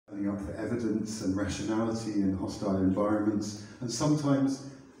up for evidence and rationality in hostile environments, and sometimes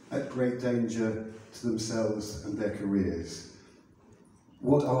at great danger to themselves and their careers.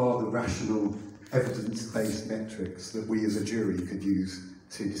 What are the rational, evidence-based metrics that we as a jury could use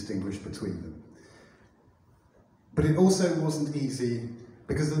to distinguish between them? But it also wasn't easy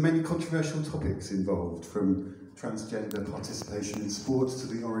because there are many controversial topics involved, from transgender participation in sports to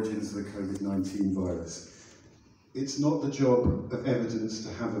the origins of the COVID-19 virus. It's not the job of evidence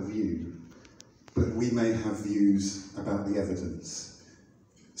to have a view, but we may have views about the evidence.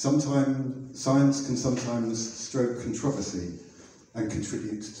 Sometimes science can sometimes stroke controversy and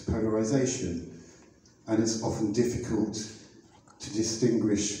contribute to polarization, and it's often difficult to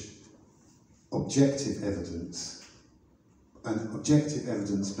distinguish objective evidence, an objective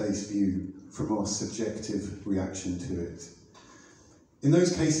evidence-based view, from our subjective reaction to it. In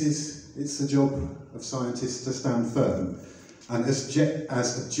those cases, it's the job of scientists to stand firm and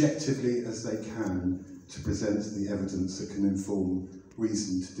as objectively as they can to present the evidence that can inform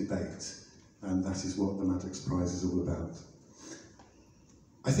reasoned debate, and that is what the Maddox Prize is all about.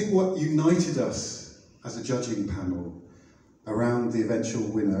 I think what united us as a judging panel around the eventual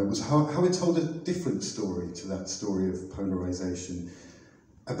winner was how it told a different story to that story of polarisation,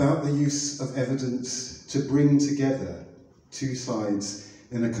 about the use of evidence to bring together two sides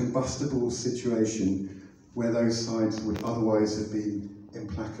in a combustible situation where those sides would otherwise have been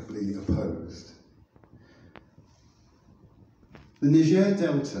implacably opposed. The Niger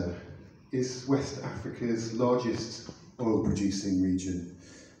Delta is West Africa's largest oil-producing region.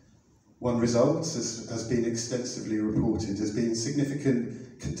 One result, as has been extensively reported, has been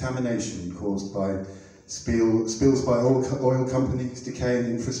significant contamination caused by spills by oil companies, decaying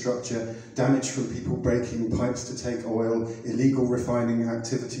infrastructure, damage from people breaking pipes to take oil, illegal refining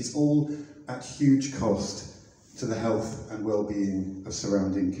activities, all at huge cost to the health and well-being of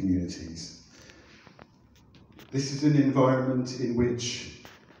surrounding communities. This is an environment in which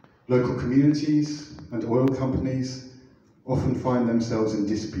local communities and oil companies often find themselves in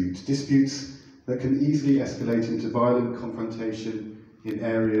disputes that can easily escalate into violent confrontation in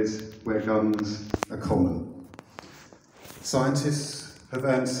areas where guns are common. Scientists have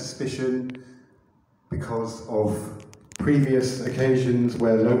earned suspicion because of previous occasions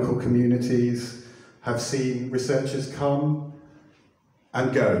where local communities have seen researchers come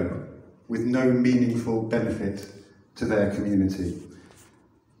and go with no meaningful benefit to their community.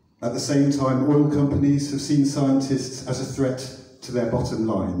 At the same time, oil companies have seen scientists as a threat to their bottom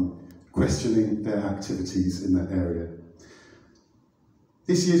line, questioning their activities in that area.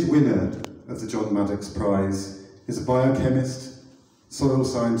 This year's winner of the John Maddox Prize is a biochemist, soil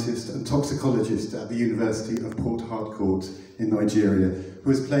scientist and toxicologist at the University of Port Harcourt in Nigeria, who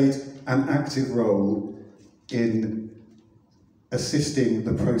has played an active role in assisting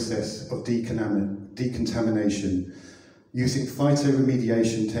the process of decontamination, using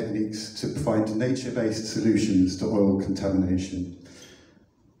phytoremediation techniques to find nature-based solutions to oil contamination.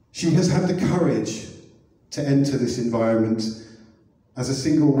 She has had the courage to enter this environment as a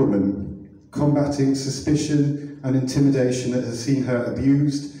single woman, combating suspicion and intimidation that has seen her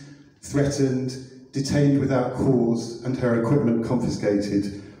abused, threatened, detained without cause, and her equipment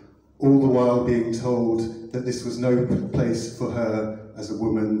confiscated, all the while being told that this was no place for her as a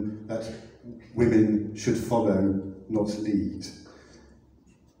woman, that women should follow, not lead.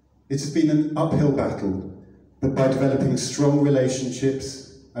 It has been an uphill battle, but by developing strong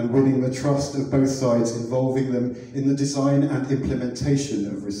relationships and winning the trust of both sides, involving them in the design and implementation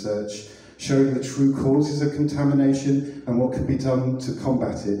of research, showing the true causes of contamination and what can be done to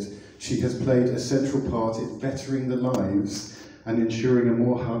combat it, she has played a central part in bettering the lives and ensuring a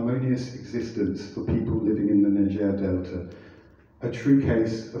more harmonious existence for people living in the Niger Delta. A true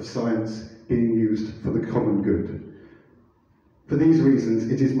case of science being used for the common good. For these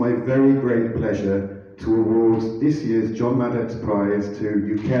reasons, it is my very great pleasure to award this year's John Maddox Prize to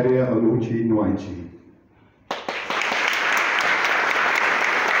Eucharia Oluchi Nwaichi.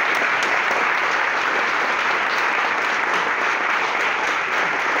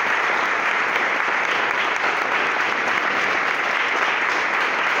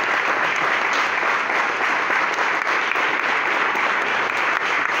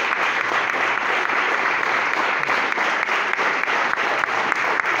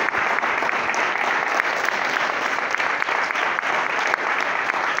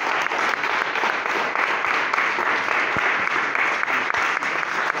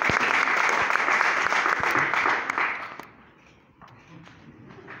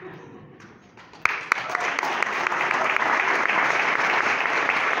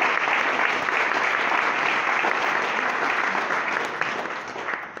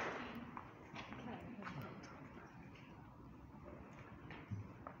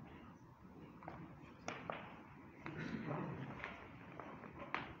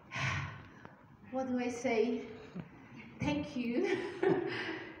 what do I say? Thank you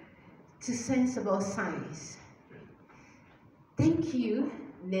to Sensible Science. Thank you,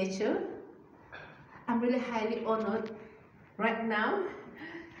 nature. I'm really highly honored right now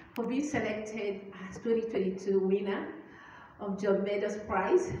for being selected as 2022 winner of John Maddox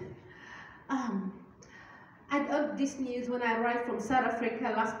Prize. I got this news when I arrived from South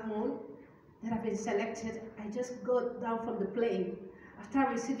Africa last month that I've been selected. I just got down from the plane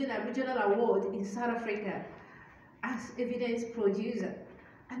after receiving a regional award in South Africa as evidence producer.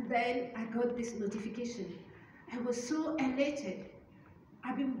 And then I got this notification. I was so elated.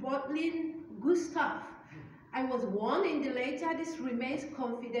 I've been bottling good stuff. I was warned in the letter this remains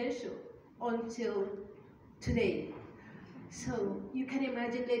confidential until today. So you can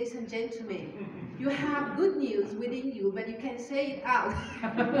imagine, ladies and gentlemen, you have good news within you, but you can say it out.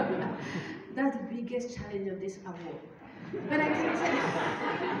 That's the biggest challenge of this award. But I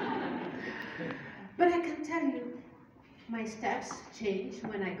can tell you, my steps changed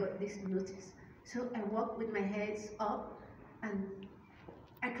when I got this notice. So I walked with my head up, and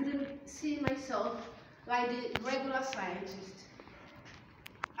I couldn't see myself like the regular scientist.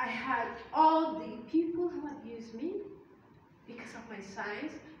 I had all the people who abused me because of my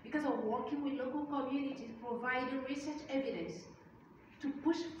science, because of working with local communities, providing research evidence to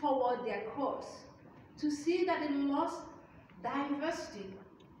push forward their cause, to see that the lost diversity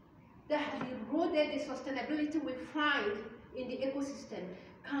that has eroded the sustainability we find in the ecosystem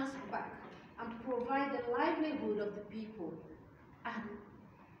comes back and provide the livelihood of the people. And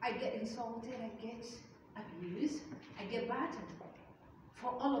I get insulted, I get abused, I get battered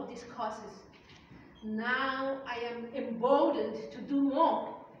for all of these causes. Now I am emboldened to do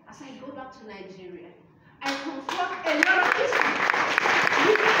more as I go back to Nigeria. I confront a lot of issues.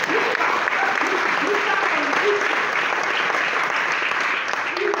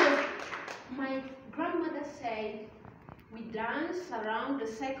 My grandmother said, we dance around the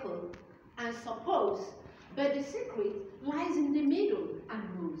circle and suppose, but the secret lies in the middle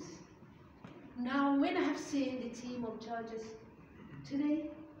and moves. Now, when I have seen the team of judges today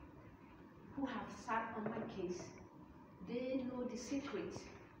who have sat on my case, they know the secret.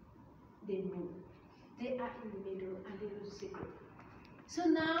 They know. They are in the middle and they know the secret. So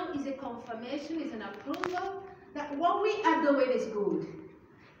now is a confirmation, is an approval that what we are doing is good.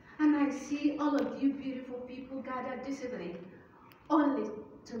 And I see all of you beautiful people gathered this evening only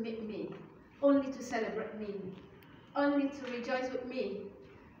to meet me, only to celebrate me, only to rejoice with me.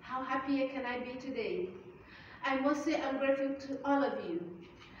 How happier can I be today? I must say I'm grateful to all of you.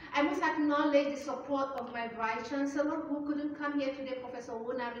 I must acknowledge the support of my Vice Chancellor, who couldn't come here today, Professor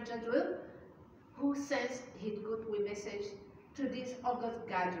Wunari, who sends his goodwill message to this August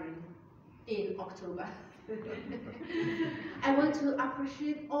gathering in October. I want to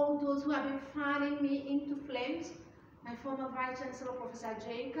appreciate all those who have been fanning me into flames. My former Vice Chancellor, Professor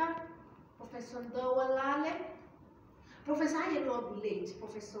Jenka, Professor Ndowalale, Professor Ayelog late,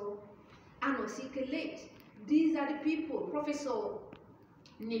 Professor Anosike late. These are the people, Professor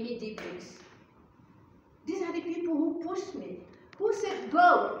Nimi Dibrix. These are the people who pushed me, who said,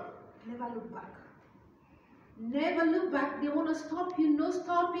 go, never look back. Never look back. They want to stop you, no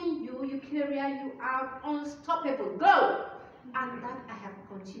stopping you. Eucharia, you are unstoppable. Go! And that I have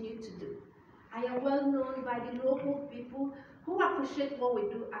continued to do. I am well known by the local people who appreciate what we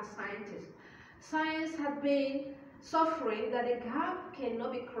do as scientists. Science has been suffering that the gap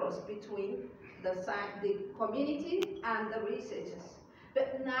cannot be crossed between the community and the researchers.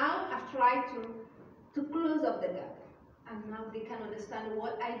 But now I've tried to close up the gap. And now they can understand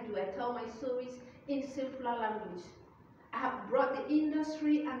what I do. I tell my stories in simpler language. I have brought the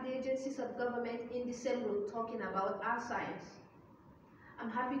industry and the agencies of government in the same room talking about our science.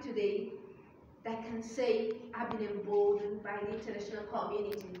 I'm happy today that I can say I've been emboldened by the international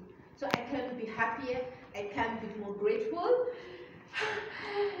community. So I can't be happier, I can't be more grateful.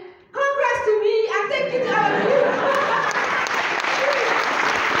 Congrats to me, and thank you to all of you.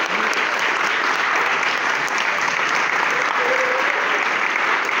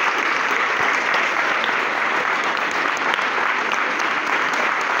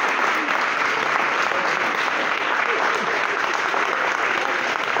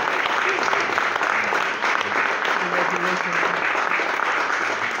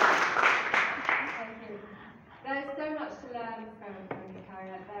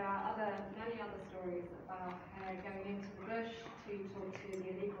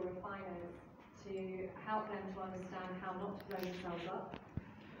 Help them to understand how not to blow themselves up,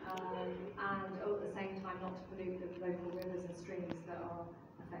 and at the same time not to pollute the local rivers and streams that are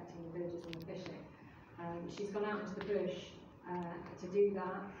affecting the villages and the fishing. She's gone out into the bush to do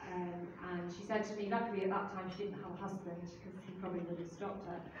that. And she said to me, luckily at that time she didn't have a husband, because he probably would have stopped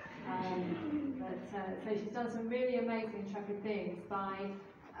her. So she's done some really amazing, intrepid things by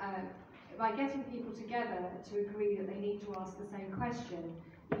getting people together to agree that they need to ask the same question,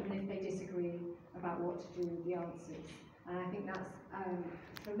 even if they disagree about what to do with the answers. And I think that's,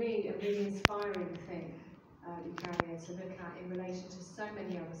 for me, a really inspiring thing, Eucharia, to look at in relation to so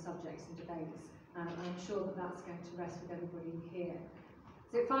many other subjects and debates. And I'm sure that that's going to rest with everybody here.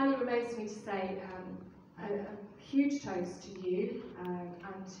 So it finally remains for me to say a huge toast to you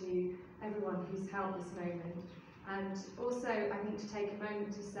and to everyone who's held this moment. And also, I think, to take a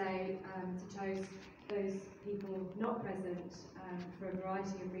moment to say, to toast those people not present for a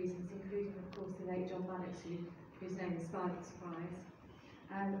variety of reasons, including, of course, the late John Maddox, whose name inspired this prize.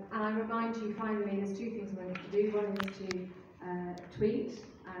 And I remind you, finally, there's two things we're going to do. One is to tweet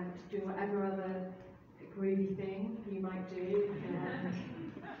and do whatever other groovy thing you might do,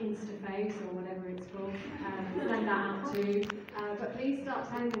 Instaface or whatever it's called, send that out too. But please start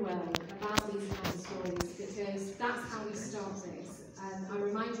telling the world about these kinds of stories, because that's how we start this. And I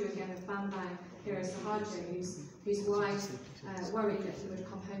remind you again of Bam Bam Hero Sahaja, whose wife worried that he would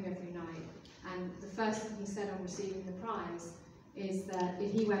come home every night. And the first thing he said on receiving the prize is that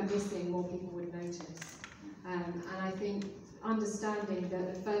if he went missing, more people would notice. And I think understanding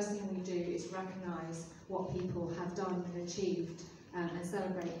that the first thing we do is recognise what people have done and achieved and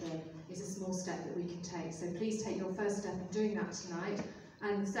celebrate them is a small step that we can take. So please take your first step in doing that tonight.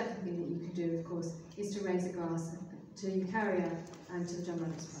 And the second thing that you can do, of course, is to raise a glass to Eucharia and to the John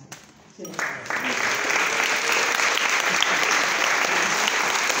Maddox Prize. Cheers.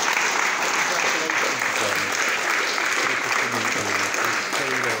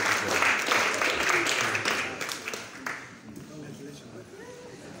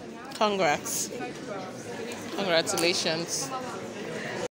 Congrats. Congratulations.